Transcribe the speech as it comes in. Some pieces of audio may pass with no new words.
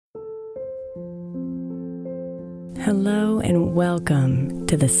Hello and welcome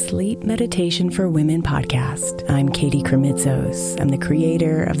to the Sleep Meditation for Women podcast. I'm Katie Kremitzos. I'm the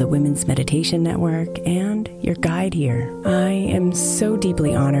creator of the Women's Meditation Network and your guide here. I am so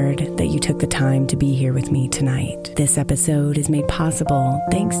deeply honored that you took the time to be here with me tonight. This episode is made possible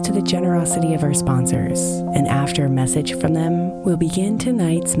thanks to the generosity of our sponsors. And after a message from them, we'll begin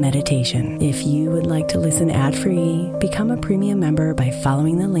tonight's meditation. If you would like to listen ad-free, become a premium member by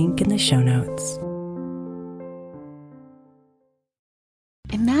following the link in the show notes.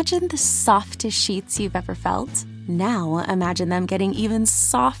 Imagine the softest sheets you've ever felt. Now imagine them getting even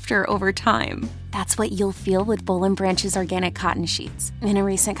softer over time. That's what you'll feel with Boll & Branch's organic cotton sheets. In a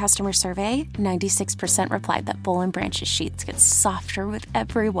recent customer survey, 96% replied that Boll & Branch's sheets get softer with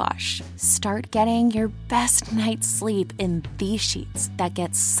every wash. Start getting your best night's sleep in these sheets that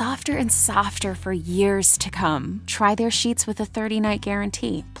get softer and softer for years to come. Try their sheets with a 30-night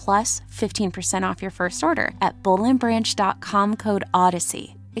guarantee, plus 15% off your first order at bollandbranch.com code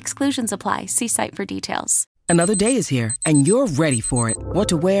Odyssey. Exclusions apply. See site for details. Another day is here, and you're ready for it. What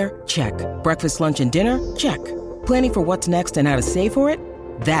to wear? Check. Breakfast, lunch, and dinner? Check. Planning for what's next and how to save for it?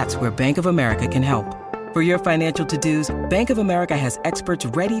 That's where Bank of America can help. For your financial to-dos, Bank of America has experts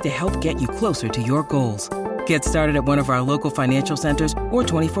ready to help get you closer to your goals. Get started at one of our local financial centers or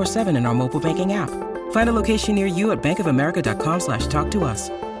 24/7 in our mobile banking app. Find a location near you at bankofamerica.com/talktous.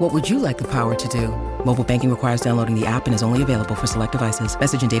 What would you like the power to do? Mobile banking requires downloading the app and is only available for select devices.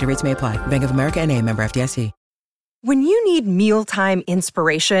 Message and data rates may apply. Bank of America N.A., member FDIC. When you need mealtime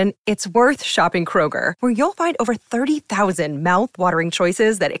inspiration, it's worth shopping Kroger, where you'll find over 30,000 mouth-watering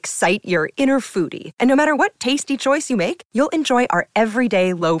choices that excite your inner foodie. And no matter what tasty choice you make, you'll enjoy our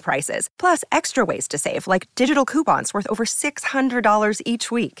everyday low prices, plus extra ways to save, like digital coupons worth over $600 each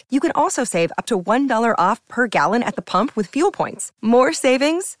week. You can also save up to $1 off per gallon at the pump with fuel points. More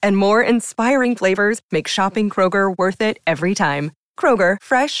savings and more inspiring flavors make shopping Kroger worth it every time. Kroger,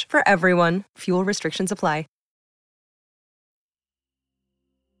 fresh for everyone. Fuel restrictions apply.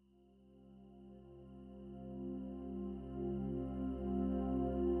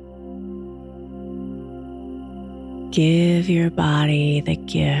 Give your body the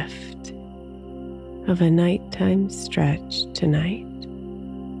gift of a nighttime stretch tonight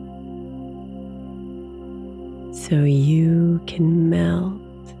so you can melt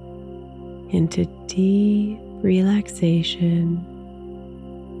into deep relaxation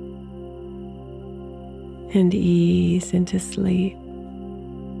and ease into sleep.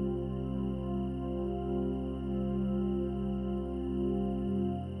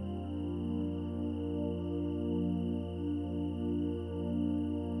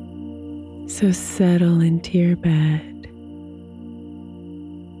 So settle into your bed,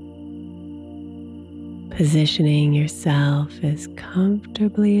 positioning yourself as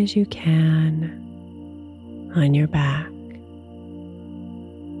comfortably as you can on your back.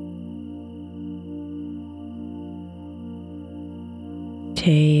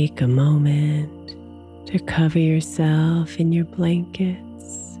 Take a moment to cover yourself in your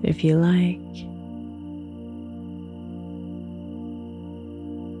blankets if you like.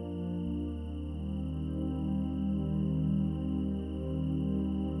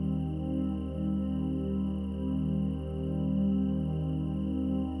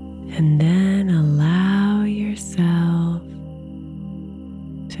 And then allow yourself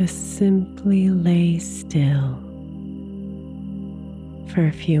to simply lay still for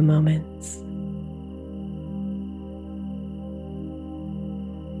a few moments.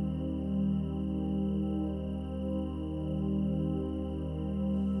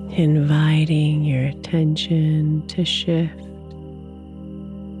 Inviting your attention to shift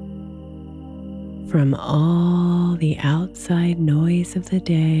from all the outside noise of the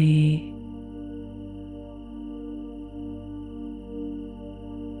day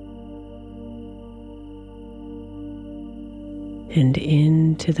and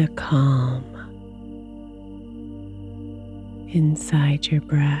into the calm inside your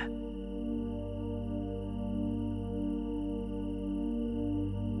breath.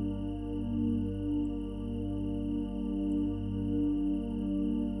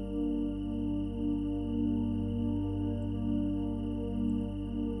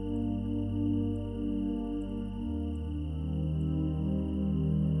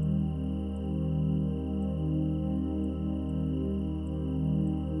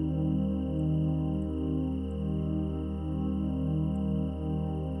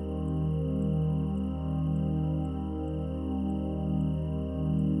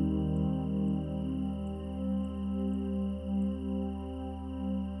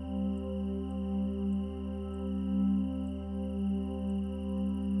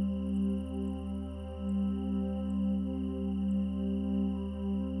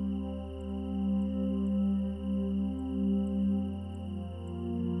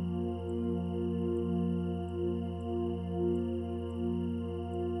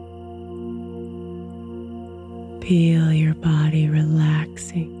 Feel your body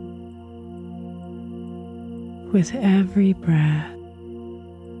relaxing with every breath.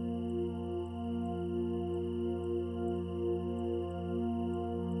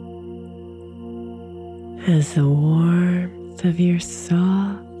 As the warmth of your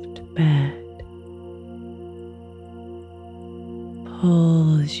soft bed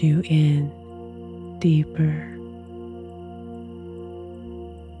pulls you in deeper,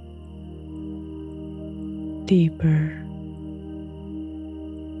 deeper.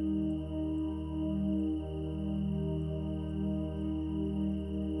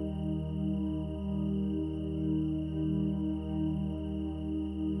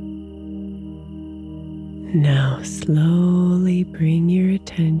 Now slowly bring your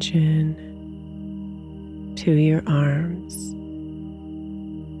attention to your arms.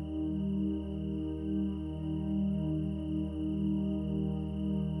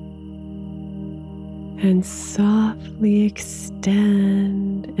 And softly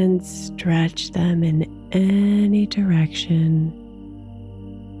extend and stretch them in any direction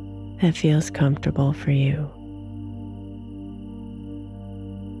that feels comfortable for you.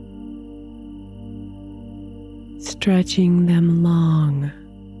 Stretching them long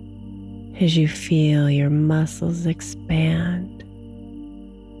as you feel your muscles expand,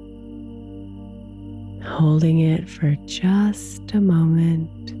 holding it for just a moment,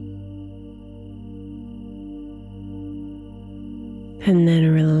 and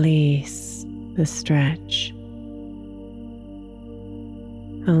then release the stretch,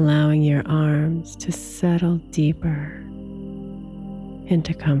 allowing your arms to settle deeper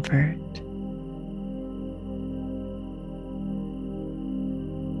into comfort.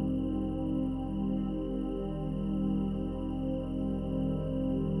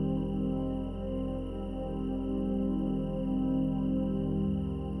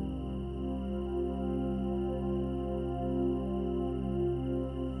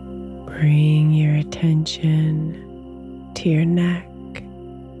 Bring your attention to your neck.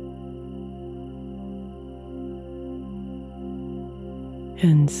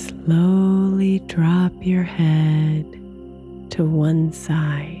 And slowly drop your head to one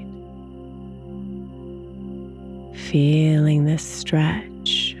side, feeling the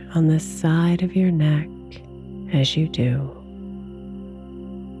stretch on the side of your neck as you do.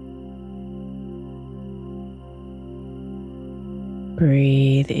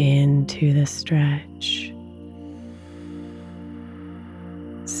 Breathe into the stretch,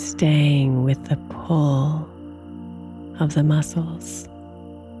 staying with the pull of the muscles.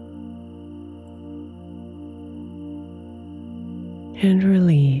 And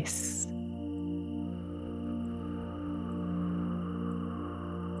release.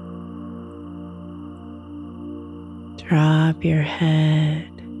 Drop your head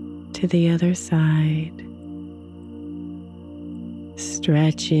to the other side,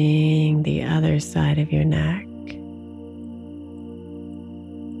 stretching the other side of your neck.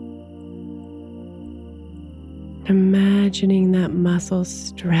 Imagining that muscle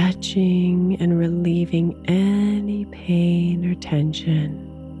stretching and relieving any pain or tension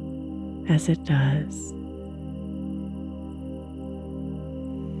as it does.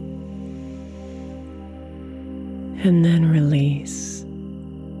 And then release.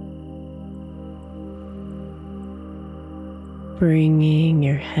 Bringing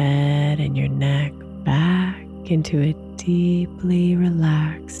your head and your neck back into a deeply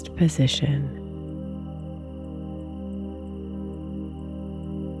relaxed position.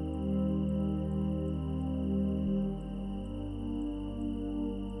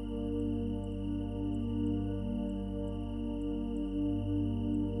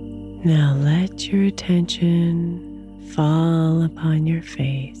 Now let your attention fall upon your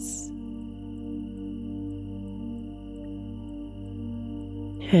face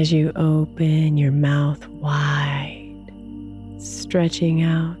as you open your mouth wide, stretching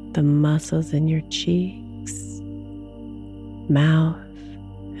out the muscles in your cheeks, mouth,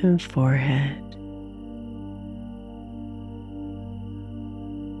 and forehead.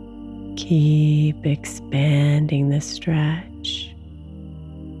 Keep expanding the stretch,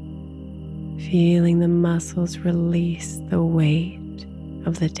 feeling the muscles release the weight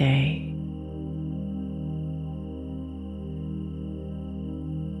of the day.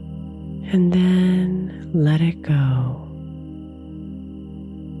 And then let it go.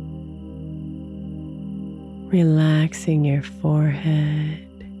 Relaxing your forehead,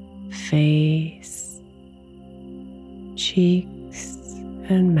 face, cheeks,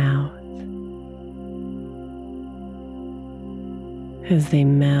 and mouth as they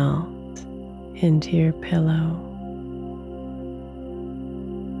melt into your pillow.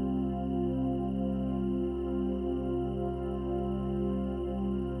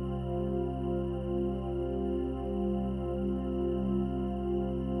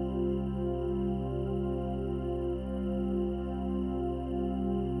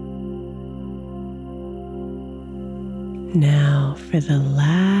 Now for the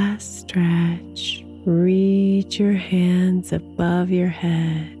last stretch, reach your hands above your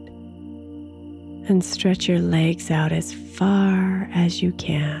head and stretch your legs out as far as you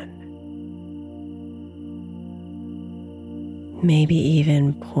can. Maybe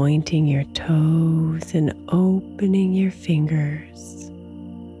even pointing your toes and opening your fingers.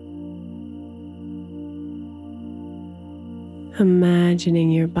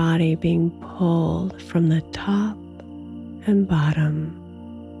 Imagining your body being pulled from the top and bottom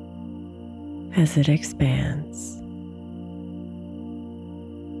as it expands.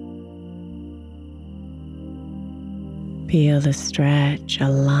 Feel the stretch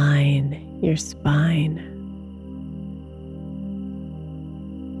align your spine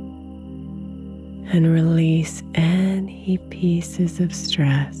and release any pieces of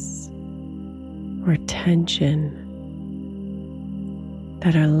stress or tension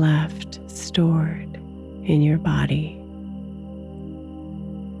that are left stored in your body.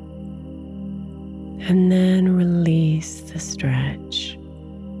 And then release the stretch.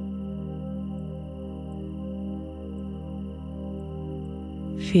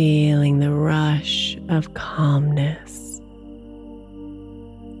 Feeling the rush of calmness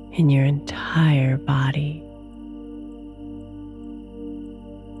in your entire body.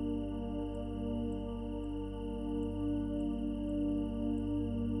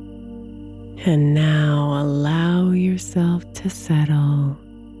 And now allow yourself to settle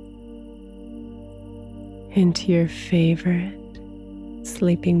into your favorite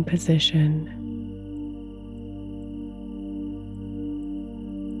sleeping position.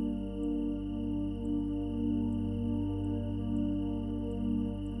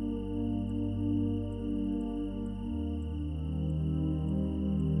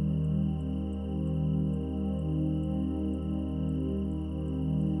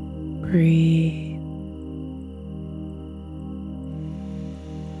 Breathe.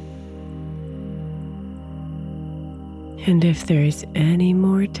 And if there is any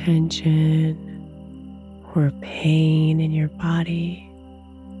more tension or pain in your body,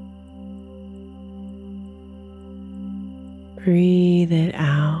 breathe it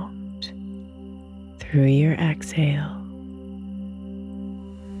out through your exhale.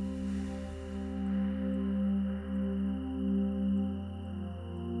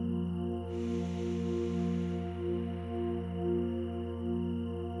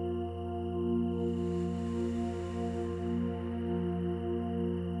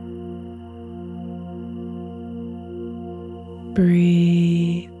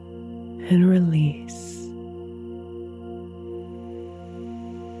 Breathe and release.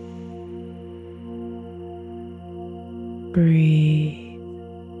 Breathe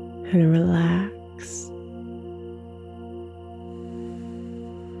and relax.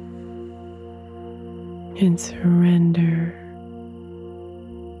 And surrender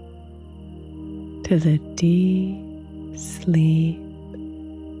to the deep sleep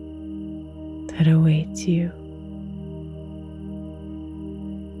that awaits you.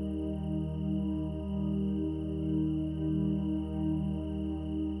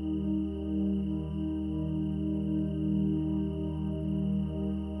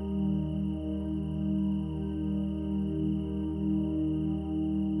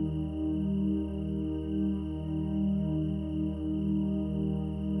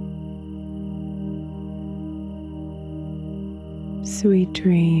 Sweet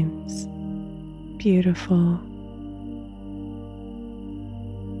dreams, beautiful.